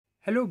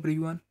Hello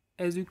everyone,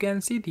 as you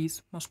can see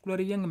this muscular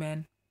young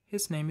man,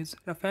 his name is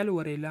Rafael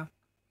Varela.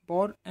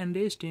 Born and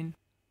raised in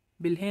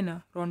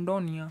Bilhena,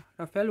 Rondônia,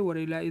 Rafael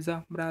Varela is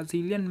a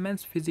Brazilian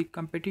men's physique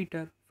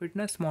competitor,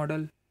 fitness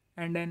model,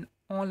 and an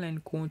online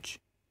coach.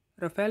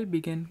 Rafael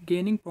began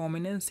gaining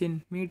prominence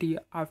in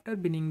media after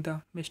winning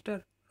the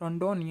Mr.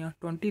 Rondônia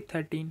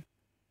 2013,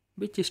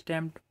 which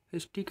stamped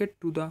his ticket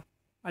to the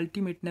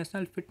ultimate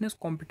national fitness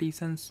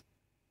competitions.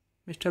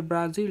 Mr.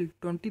 Brazil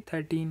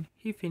 2013,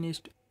 he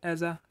finished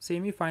as a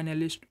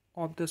semi-finalist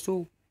of the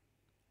show.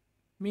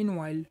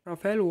 Meanwhile,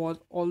 Rafael was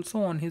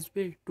also on his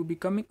way to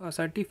becoming a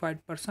certified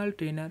personal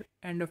trainer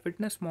and a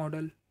fitness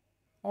model.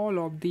 All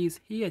of these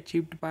he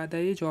achieved by the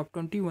age of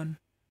 21.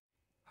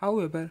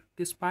 However,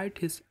 despite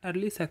his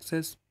early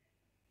success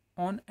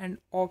on and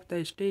off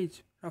the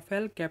stage,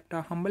 Rafael kept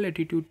a humble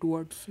attitude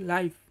towards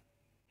life.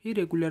 He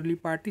regularly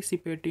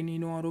participated in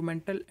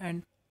environmental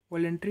and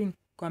volunteering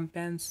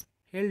campaigns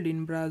held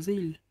in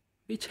Brazil,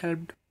 which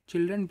helped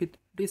children with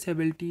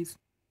disabilities.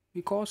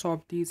 Because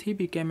of this, he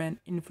became an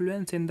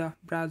influence in the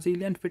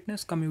Brazilian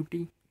fitness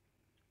community.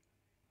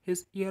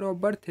 His year of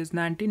birth is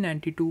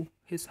 1992,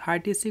 his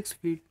height is 6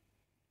 feet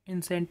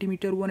in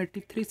centimeter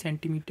 183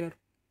 centimeter,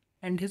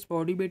 and his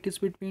body weight is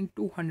between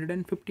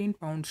 215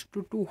 pounds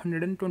to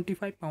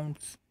 225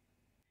 pounds.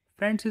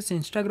 Friends, his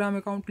Instagram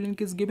account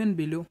link is given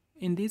below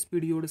in this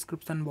video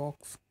description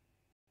box.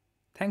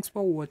 Thanks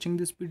for watching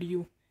this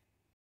video.